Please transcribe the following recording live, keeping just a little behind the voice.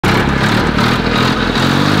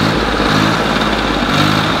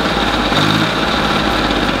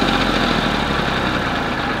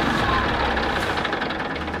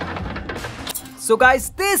So guys,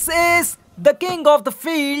 this is the king of the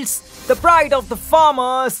fields, the pride of the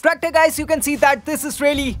farmers. Tractor guys, you can see that this is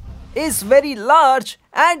very large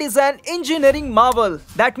and is an engineering marvel.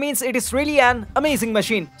 That means it is really an amazing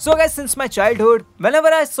machine. So guys, since my childhood, whenever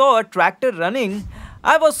I saw a tractor running,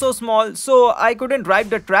 I was so small, so I couldn't drive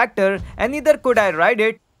the tractor and neither could I ride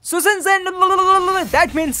it. So since then,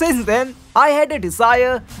 I had a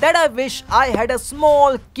desire that I wish I had a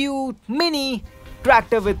small, cute, mini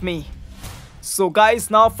tractor with me. So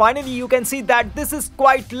guys, now finally you can see that this is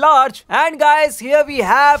quite large. And guys, here we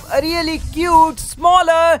have a really cute,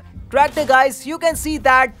 smaller tractor guys. You can see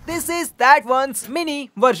that this is that one's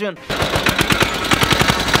mini version.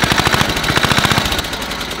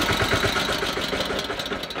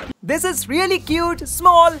 This is really cute,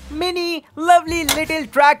 small, mini, lovely little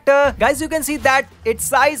tractor. Guys, you can see that its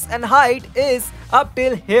size and height is up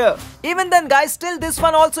till here. Even then guys, still this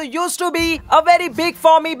one also used to be a very big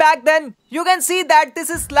for me back then. You can see that this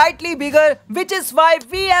is slightly bigger, which is why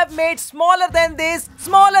we have made smaller than this,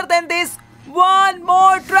 one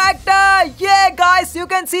more tractor. Yeah guys, you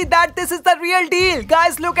can see that this is the real deal.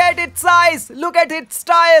 Guys, look at its size, look at its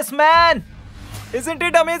tires, man. Isn't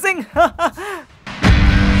it amazing?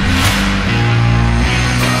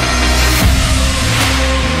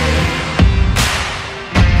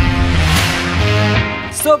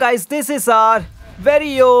 So guys, this is our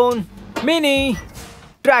very own mini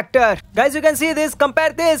tractor. Guys, you can see this,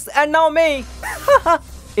 compare this and now me.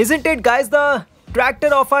 Isn't it guys the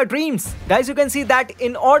tractor of our dreams? Guys, you can see that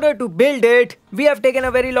in order to build it, we have taken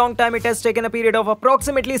a very long time. It has taken a period of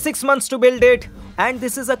approximately 6 months to build it. And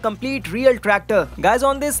this is a complete real tractor. Guys,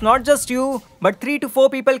 on this, not just you, but 3 to 4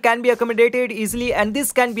 people can be accommodated easily, and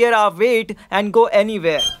this can bear our weight and go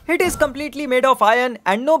anywhere. It is completely made of iron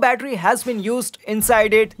and no battery has been used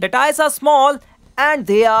inside it. The tires are small and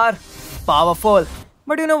they are powerful.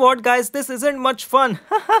 But you know what guys, this isn't much fun.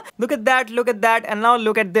 Look at that, and now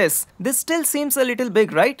look at this. This still seems a little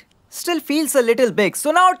big, right? Still feels a little big.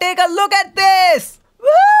 So now take a look at this.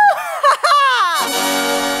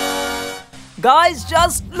 Guys,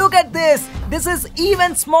 just look at this. This is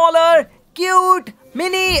even smaller, cute,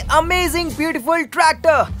 mini, amazing, beautiful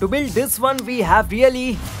tractor. To build this one, we have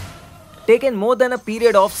really taken more than a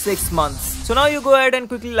period of 6 months. So now you go ahead and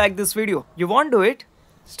quickly like this video. You won't do it?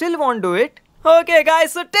 Still won't do it? Okay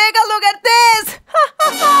guys, so take a look at this.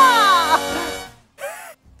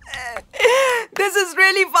 This is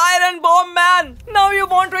really fire and bomb, man. Now you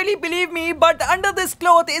won't really believe me, but under this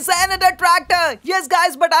cloth is another tractor. Yes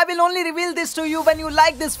guys, but I will only reveal this to you when you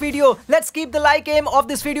like this video. Let's keep the like aim of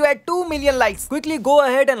this video at 2 million likes. Quickly go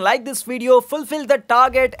ahead and like this video, fulfill the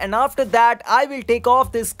target, and after that I will take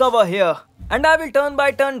off this cover here. And I will turn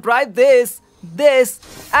by turn drive this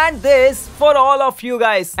and this for all of you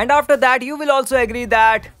guys. And after that you will also agree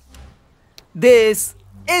that this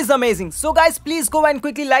is amazing. So guys, please go and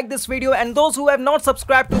quickly like this video, and those who have not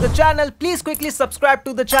subscribed to the channel, please quickly subscribe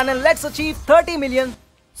to the channel. Let's achieve 30 million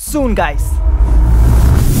soon guys.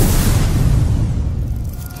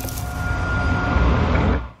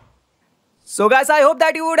 So guys, I hope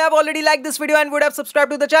that you would have already liked this video and would have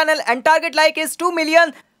subscribed to the channel, and target like is 2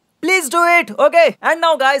 million. Please do it, okay? And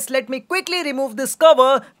now guys, let me quickly remove this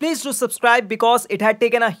cover. Please do subscribe because it had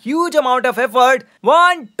taken a huge amount of effort.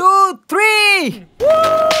 1, 2, 3! Woo!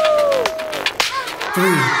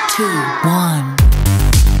 3, 2, 1.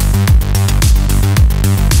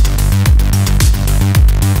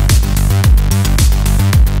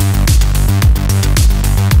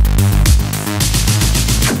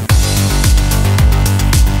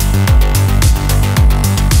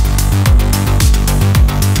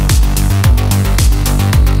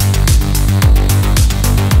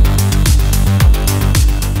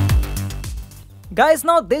 Guys,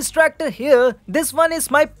 now this tractor here, this one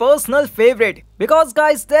is my personal favorite because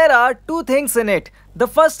guys, there are 2 things in it. The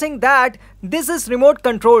first thing that this is remote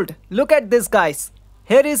controlled. Look at this guys.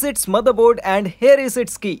 Here is its motherboard and here is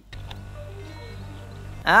its key.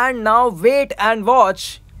 And now wait and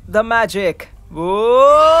watch the magic. Whoa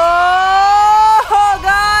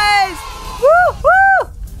guys!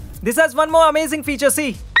 Woo-hoo! This has one more amazing feature,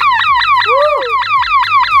 see. Woo!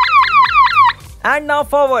 And now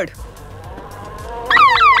forward.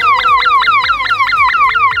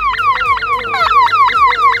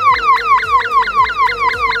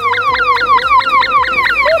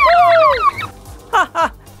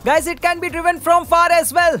 Guys, it can be driven from far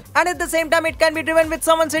as well, and at the same time it can be driven with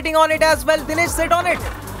someone sitting on it as well. Dinesh, sit on it.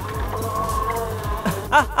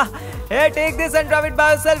 Hey, take this and drive it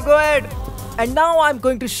by yourself, go ahead. And now I'm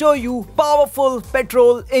going to show you powerful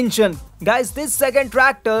petrol engine. Guys, this second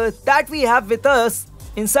tractor that we have with us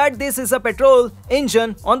Inside this is a petrol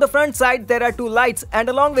engine. On the front side there are two lights, and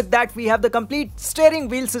along with that we have the complete steering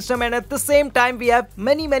wheel system, and at the same time we have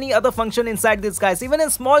many other functions inside this, guys. Even a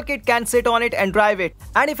small kid can sit on it and drive it,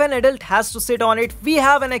 and if an adult has to sit on it, we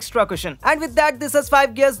have an extra cushion. And with that, this has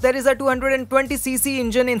 5 gears. There is a 220cc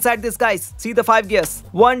engine inside this, guys. See the 5 gears: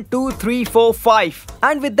 1 2 3 4 5,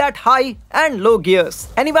 and with that high and low gears.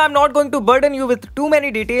 Anyway, I'm not going to burden you with too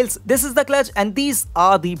many details. This is the clutch and these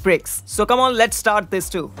are the brakes. So come on, let's start this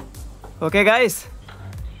too. Okay guys.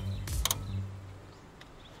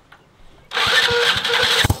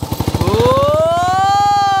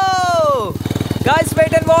 Oh! Guys,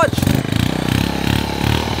 wait and watch.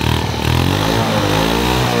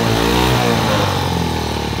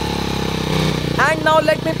 And now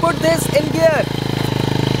let me put this in gear.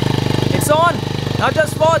 It's on. Now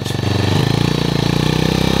just watch.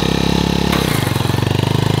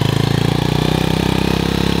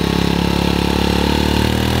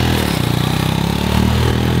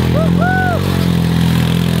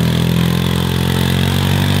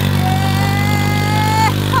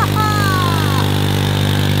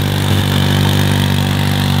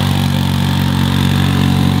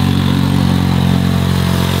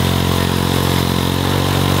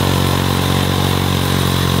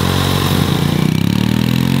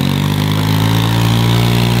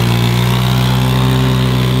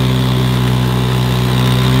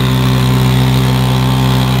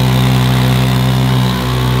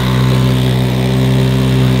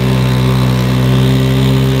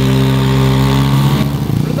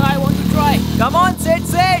 Come on, sit.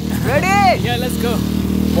 Ready? Yeah, let's go.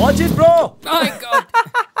 Watch it, bro. Oh my God.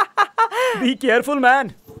 Be careful,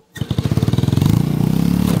 man.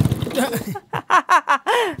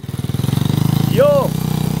 Yo,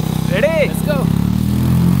 ready? Let's go.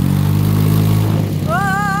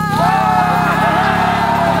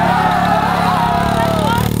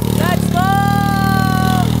 Let's go.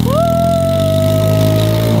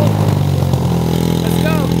 Let's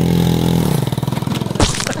go.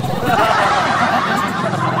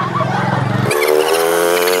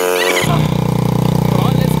 Come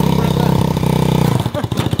on, let's go, brother.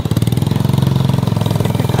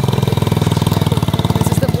 This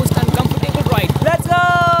is the most uncomfortable ride. Let's go.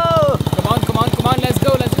 Come on, let's go.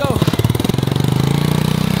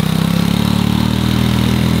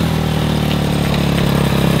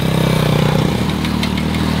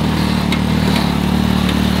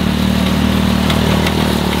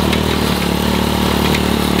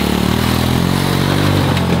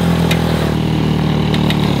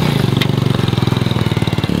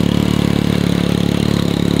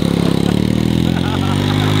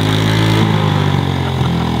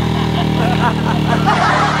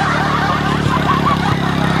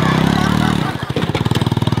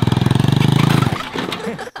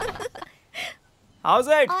 How's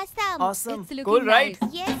it? Awesome. Awesome. It's looking Cool, right?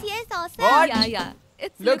 nice. Yes, awesome. What? Yeah.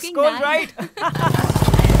 It's Looks looking cool, nice. right?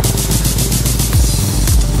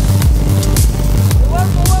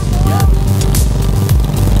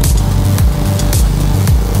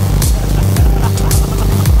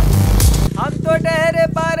 हम तो ठहरे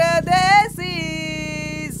परदेसी,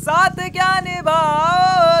 साथ क्या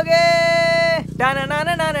निभाओगे?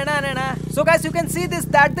 Ta-na-na-na-na-na-na-na. So guys, you can see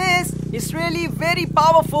that this is really very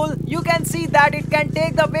powerful. You can see that it can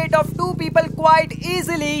take the weight of 2 people quite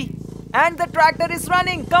easily. And the tractor is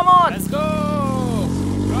running. Come on. Let's go.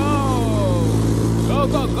 Go.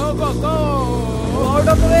 Go. Out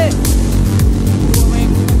of the way. Move away.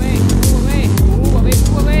 Please, move away.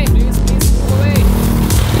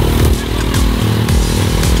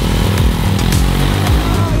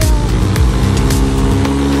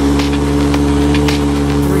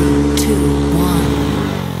 Three, two, one.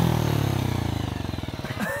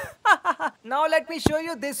 Now let me show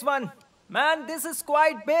you this one. Man, this is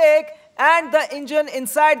quite big, and the engine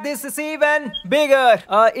inside this is even bigger.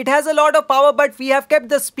 It has a lot of power, but we have kept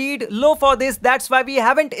the speed low for this. That's why we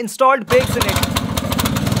haven't installed brakes in it.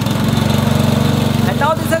 And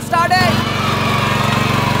now this has started.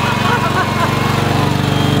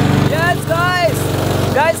 Yes, guys.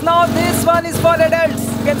 Guys, now this one is for adults.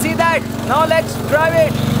 You can see that. Now let's drive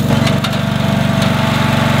it.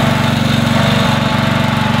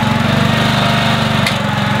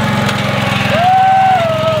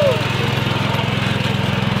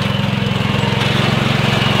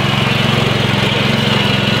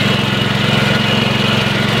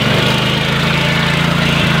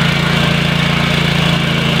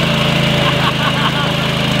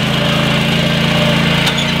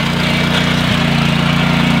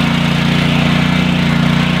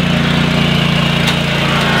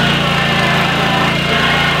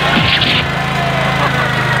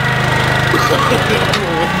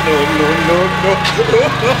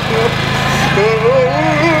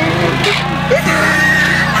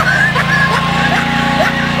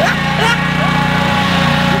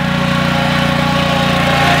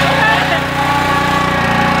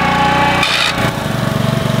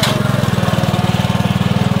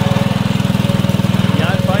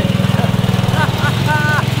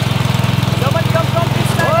 Someone come from this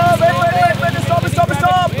side. Wait, stop.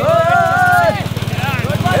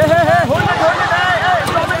 Hey, hold it.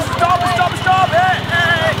 Hey, stop.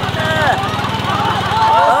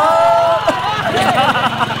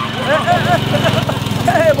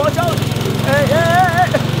 Hey, watch out. Hey.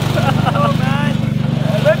 Oh, man.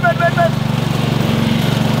 Wait.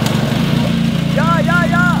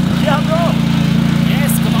 Yeah, bro.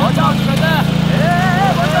 Yes, come on, Watch out. brother.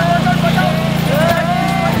 Hey, watch out. Yeah.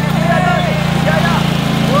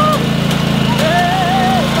 Woo.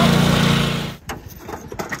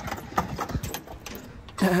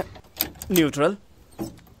 Hey, neutral.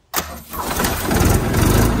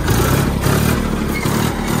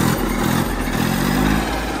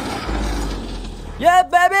 Yeah,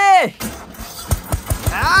 baby!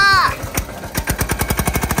 Ah!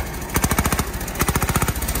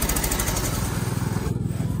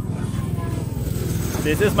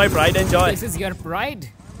 This is my pride and joy. This is your pride.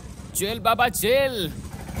 Chill, Baba, chill. Come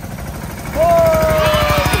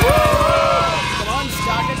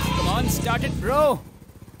on, start it, bro.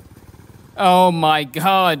 Oh my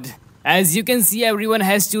god. As you can see, everyone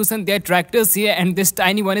has chosen their tractors here and this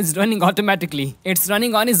tiny one is running automatically. It's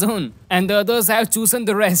running on its own. And the others have chosen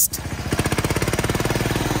the rest.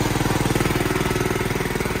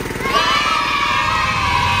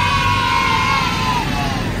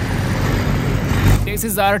 This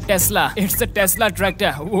is our Tesla. It's a Tesla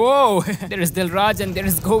tractor. Whoa! There is Dilraj and there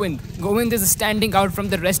is Govind. Govind is standing out from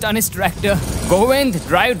the rest on his tractor. Govind,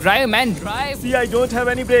 drive, man, drive. See, I don't have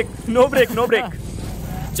any brake. No brake.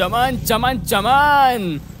 Chaman.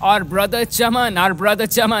 Our brother Chaman. Our brother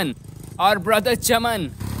Chaman.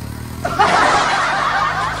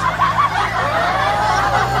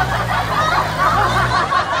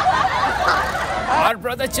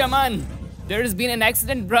 There has been an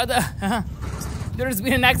accident, brother. There has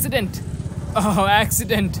been an accident. Oh,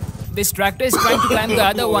 accident. This tractor is trying to climb the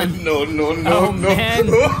other one. No. Oh, man.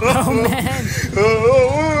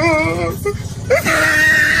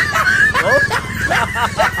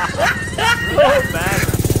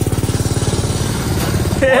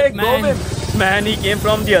 Hey, man? Govind. Man, he came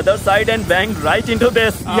from the other side and banged right into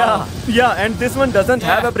this. Oh. Yeah, and this one doesn't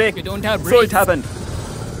have a brake. We don't have So brakes. it happened.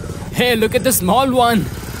 Hey, look at the small one.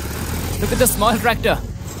 Look at the small tractor.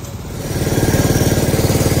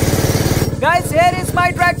 Guys, here is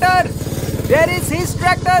my tractor. There is his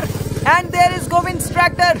tractor. And there is Govind's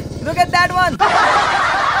tractor. Look at that one.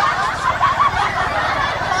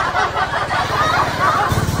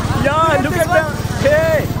 Yeah, look at one.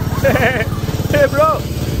 that. Hey, bro.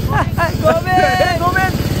 Hey, Govind.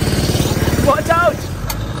 Govind. Watch out.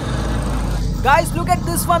 Guys, look at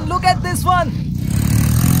this one.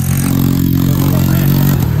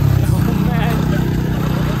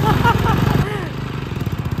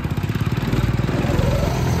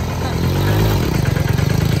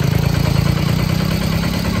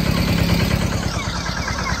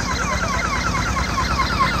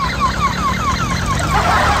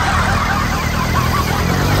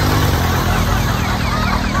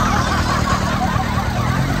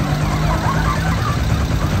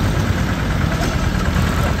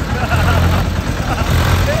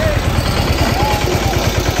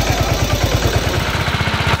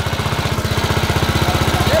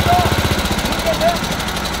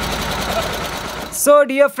 So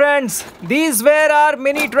dear friends, these were our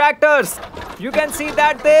mini tractors. You can see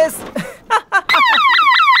that this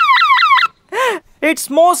its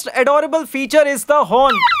most adorable feature is the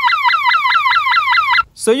horn.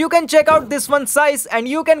 So you can check out this one's size and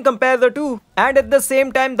you can compare the two. And at the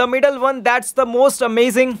same time, the middle one, that's the most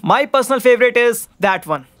amazing. My personal favorite is that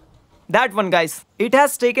one. That one, guys. It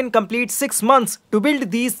has taken complete 6 months to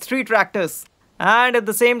build these 3 tractors. And at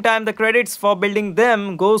the same time, the credits for building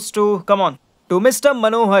them goes to, come on, to Mr.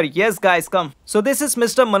 Manohar. Yes, guys, come. So this is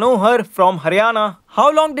Mr. Manohar from Haryana. How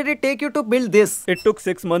long did it take you to build this? It took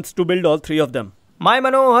 6 months to build all 3 of them. My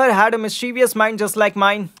Manohar had a mischievous mind just like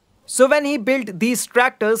mine. So when he built these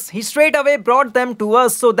tractors, he straight away brought them to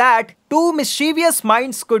us so that two mischievous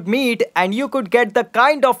minds could meet and you could get the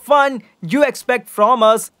kind of fun you expect from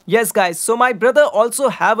us. Yes guys, so my brother also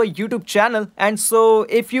have a YouTube channel, and so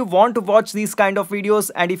if you want to watch these kind of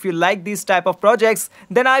videos and if you like these type of projects,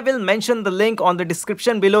 then I will mention the link on the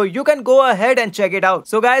description below. You can go ahead and check it out.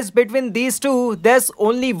 So guys, between these two, there's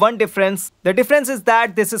only one difference. The difference is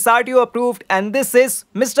that this is RTO approved and this is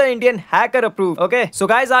Mr. Indian Hacker approved. Okay, so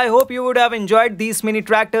guys, I hope you would have enjoyed these mini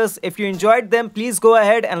tractors. If you enjoyed them, please go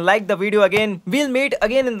ahead and like the video again. We'll meet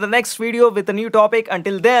again in the next video with a new topic.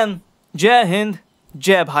 Until then, Jai Hind,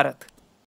 Jai Bharat.